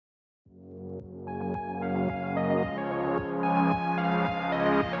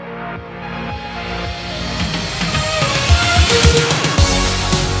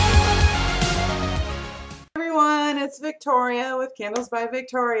Victoria with Candles by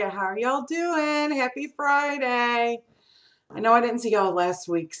Victoria. How are y'all doing? Happy Friday. I know I didn't see y'all last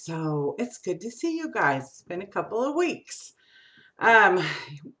week, so it's good to see you guys. It's been a couple of weeks. Um,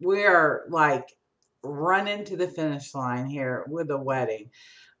 we're like running to the finish line here with the wedding.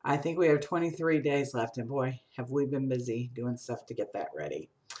 I think we have 23 days left, and boy, have we been busy doing stuff to get that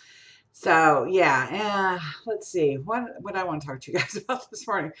ready. So yeah, let's see what I want to talk to you guys about this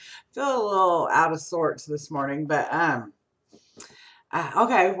morning. I feel a little out of sorts this morning, but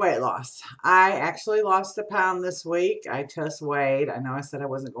okay, weight loss. I actually lost a pound this week. I just weighed. I know I said I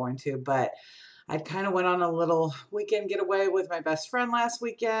wasn't going to, but I kind of went on a little weekend getaway with my best friend last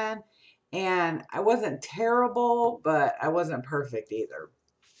weekend, and I wasn't terrible, but I wasn't perfect either.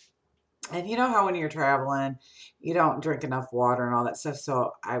 And you know how when you're traveling, you don't drink enough water and all that stuff.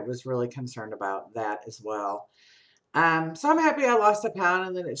 So I was really concerned about that as well. So I'm happy I lost a pound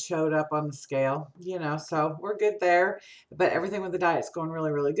and then it showed up on the scale, so we're good there. But everything with the diet's going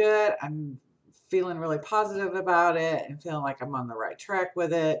really, really good. I'm feeling really positive about it and feeling like I'm on the right track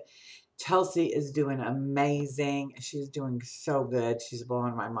with it. Chelsea is doing amazing. She's doing so good. She's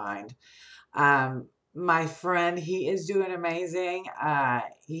blowing my mind. My friend, he is doing amazing.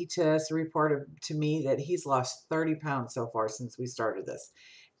 He just reported to me that he's lost 30 pounds so far since we started this.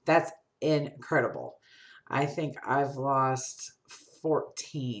 That's incredible. I think I've lost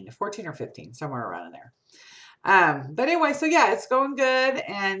 14 or 15, somewhere around in there. But anyway, so yeah, it's going good.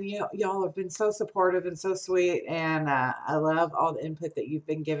 And y'all have been so supportive and so sweet. And I love all the input that you've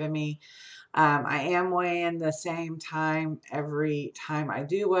been giving me. I am weighing the same time every time I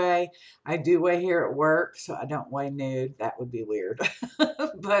do weigh. I do weigh here at work, so I don't weigh nude. That would be weird.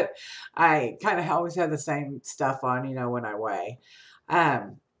 But I kind of always have the same stuff on, when I weigh.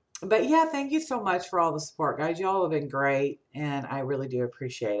 Um, but yeah, thank you so much for all the support, guys. Y'all have been great, and I really do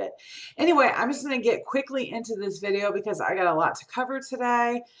appreciate it. Anyway, I'm just going to get quickly into this video because I got a lot to cover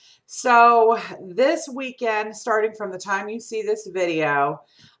today. So this weekend, starting from the time you see this video,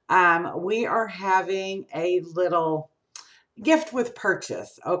 we are having a little gift with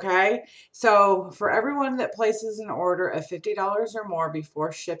purchase, okay? So for everyone that places an order of $50 or more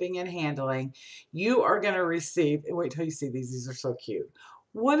before shipping and handling, you are going to receive, wait till you see these are so cute.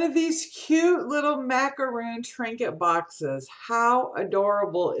 One of these cute little macaroon trinket boxes. How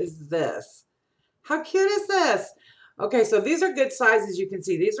adorable is this? How cute is this? Okay, so these are good sizes. You can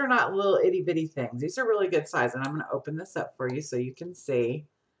see these are not little itty bitty things. These are really good size, and I'm going to open this up for you so you can see.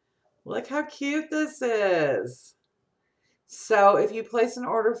 Look how cute this is. So if you place an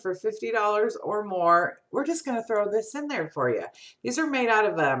order for $50 or more, we're just going to throw this in there for you. These are made out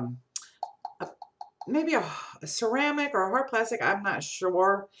of maybe a ceramic or a hard plastic. I'm not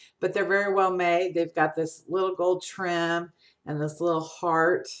sure, but they're very well made. They've got this little gold trim and this little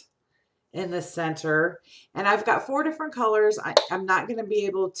heart in the center, and I've got 4 different colors. I'm not going to be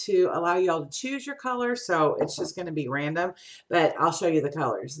able to allow y'all to choose your color, so it's just going to be random, but I'll show you the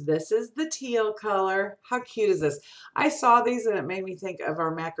colors. This is the teal color. How cute is this? I saw these and it made me think of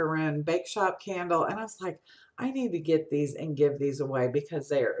our macaroon bake shop candle, and I was like, I need to get these and give these away because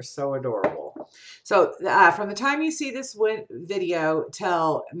they are so adorable. So from the time you see this video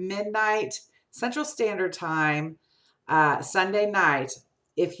till midnight Central Standard Time, Sunday night,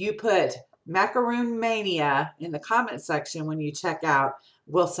 if you put Macaroon Mania in the comment section when you check out,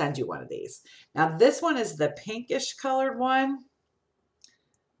 we'll send you one of these. Now this one is the pinkish colored one.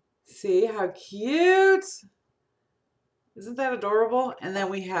 See how cute? Isn't that adorable? And then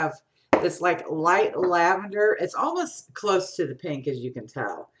we have this like light lavender. It's almost close to the pink, as you can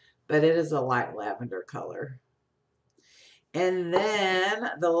tell, but it is a light lavender color. And then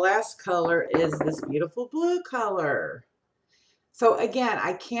the last color is this beautiful blue color. So again,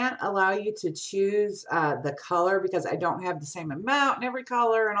 I can't allow you to choose the color because I don't have the same amount in every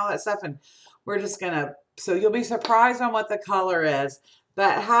color and all that stuff. And we're just going to, so you'll be surprised on what the color is.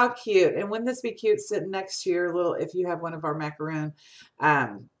 But how cute. And wouldn't this be cute sitting next to your little, if you have one of our macaroon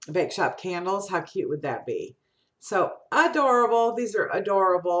bake shop candles, how cute would that be? So adorable. These are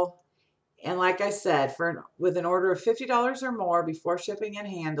adorable. And like I said, with an order of $50 or more before shipping and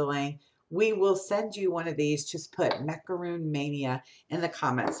handling, we will send you one of these. Just put Macaroon Mania in the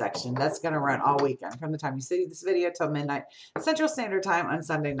comment section. That's going to run all weekend from the time you see this video till midnight Central Standard Time on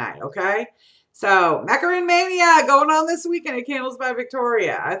Sunday night, okay? So Macaroon Mania going on this weekend at Candles by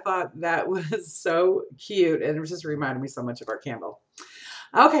Victoria. I thought that was so cute, and it just reminded me so much of our candle.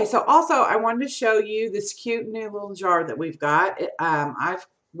 Okay, so also I wanted to show you this cute new little jar that we've got.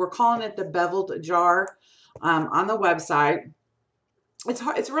 We're calling it the beveled jar on the website.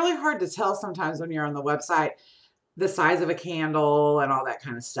 It's really hard to tell sometimes when you're on the website the size of a candle and all that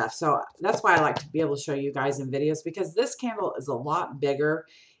kind of stuff. So that's why I like to be able to show you guys in videos, because this candle is a lot bigger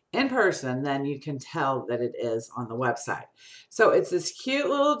in person than you can tell that it is on the website. So it's this cute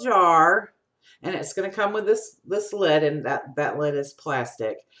little jar, and it's going to come with this lid, and that lid is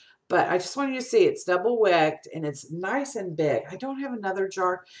plastic. But I just want you to see it's double wicked and it's nice and big. I don't have another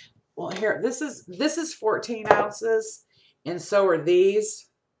jar. Well, here, this is 14 ounces, and so are these.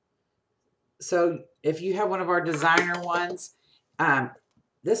 So if you have one of our designer ones,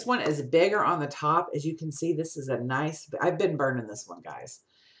 this one is bigger on the top. As you can see, this is a nice, I've been burning this one, guys.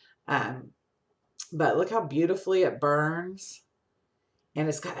 But look how beautifully it burns. And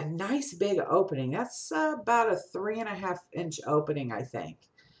it's got a nice big opening. That's about a 3.5-inch opening, I think,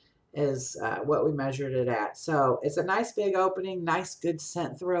 is what we measured it at. So it's a nice big opening, nice good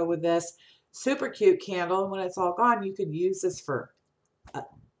scent throw with this. Super cute candle. When it's all gone, you could use this for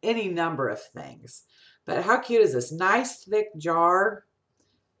any number of things. But how cute is this? Nice thick jar.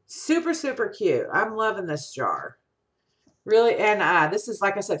 Super, super cute. I'm loving this jar. Really, and this is,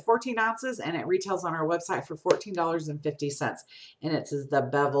 like I said, 14 ounces, and it retails on our website for $14.50. And it's the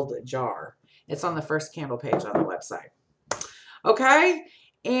beveled jar. It's on the first candle page on the website. Okay,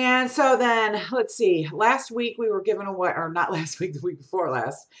 and so then, let's see. Last week we were giving away, or not last week, the week before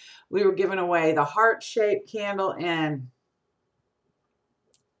last, we were giving away the heart-shaped candle, and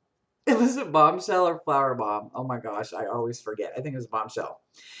it was a bombshell or flower bomb. Oh my gosh, I always forget. I think it was bombshell.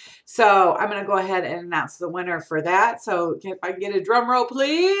 So I'm going to go ahead and announce the winner for that. So if I can get a drum roll,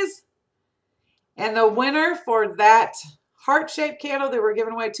 please. And the winner for that heart-shaped candle that we're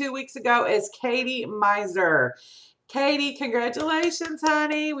giving away 2 weeks ago is Katie Miser. Katie, congratulations,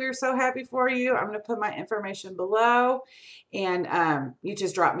 honey. We're so happy for you. I'm going to put my information below. And you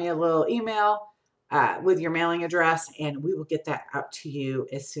just drop me a little email with your mailing address, and we will get that out to you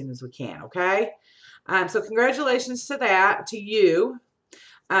as soon as we can, okay? So congratulations to you.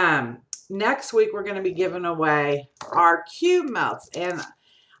 Next week, we're going to be giving away our cube melts. And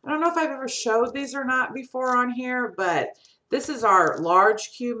I don't know if I've ever showed these or not before on here, but this is our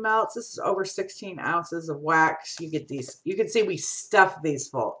large cube melts. This is over 16 ounces of wax. You get these. You can see we stuff these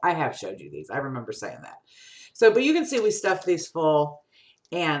full. I have showed you these. I remember saying that. So, but you can see we stuff these full,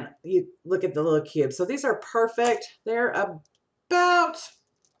 and you look at the little cubes. So these are perfect. They're about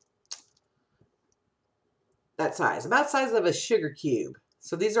that size, about the size of a sugar cube.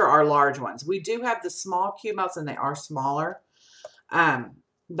 So these are our large ones. We do have the small cube melts, and they are smaller.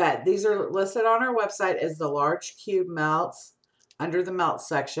 But these are listed on our website as the large cube melts under the melt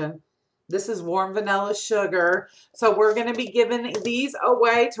section. This is warm vanilla sugar. So we're going to be giving these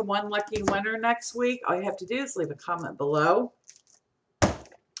away to one lucky winner next week. All you have to do is leave a comment below.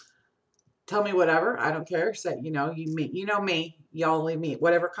 Tell me whatever. I don't care. Say, you know me. Y'all leave me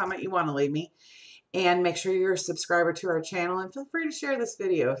whatever comment you want to leave me. And make sure you're a subscriber to our channel. And feel free to share this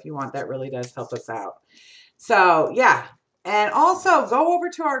video if you want. That really does help us out. So, yeah. And also, go over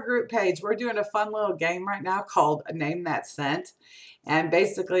to our group page. We're doing a fun little game right now called Name That Scent. And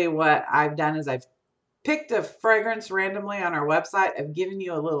basically what I've done is I've picked a fragrance randomly on our website. I've given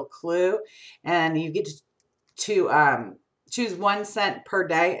you a little clue. And you get to choose one scent per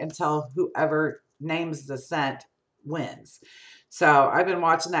day until whoever names the scent wins. So I've been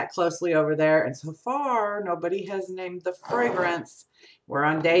watching that closely over there, and so far nobody has named the fragrance. We're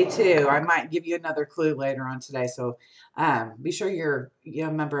on day 2. I might give you another clue later on today, so be sure you're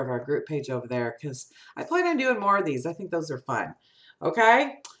a member of our group page over there, because I plan on doing more of these. I think those are fun.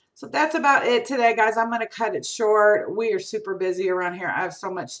 Okay, so that's about it today, guys. I'm going to cut it short. We are super busy around here. I have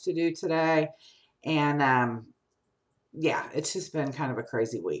so much to do today, and yeah, it's just been kind of a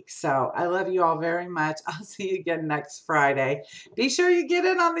crazy week. So I love you all very much. I'll see you again next Friday. Be sure you get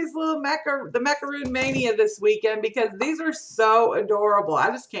in on these little the macaroon mania this weekend, because these are so adorable. I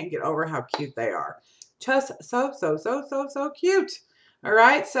just can't get over how cute they are. Just so cute. All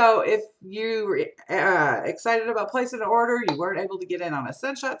right. So if you excited about placing an order, you weren't able to get in on a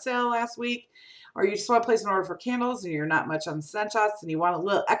scent shot sale last week, or you just want to place an order for candles and you're not much on scent shots and you want a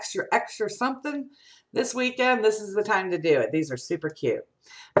little extra something this weekend, this is the time to do it. These are super cute.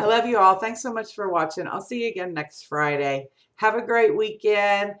 I love you all. Thanks so much for watching. I'll see you again next Friday. Have a great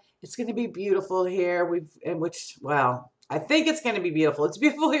weekend. It's going to be beautiful here. Well, I think it's going to be beautiful. It's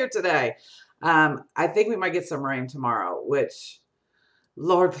beautiful here today. I think we might get some rain tomorrow, which,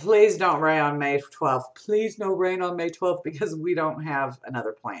 Lord, please don't rain on May 12th. Please no rain on May 12th, because we don't have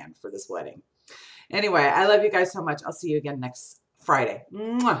another plan for this wedding. Anyway, I love you guys so much. I'll see you again next Friday.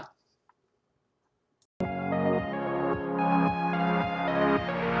 Mwah.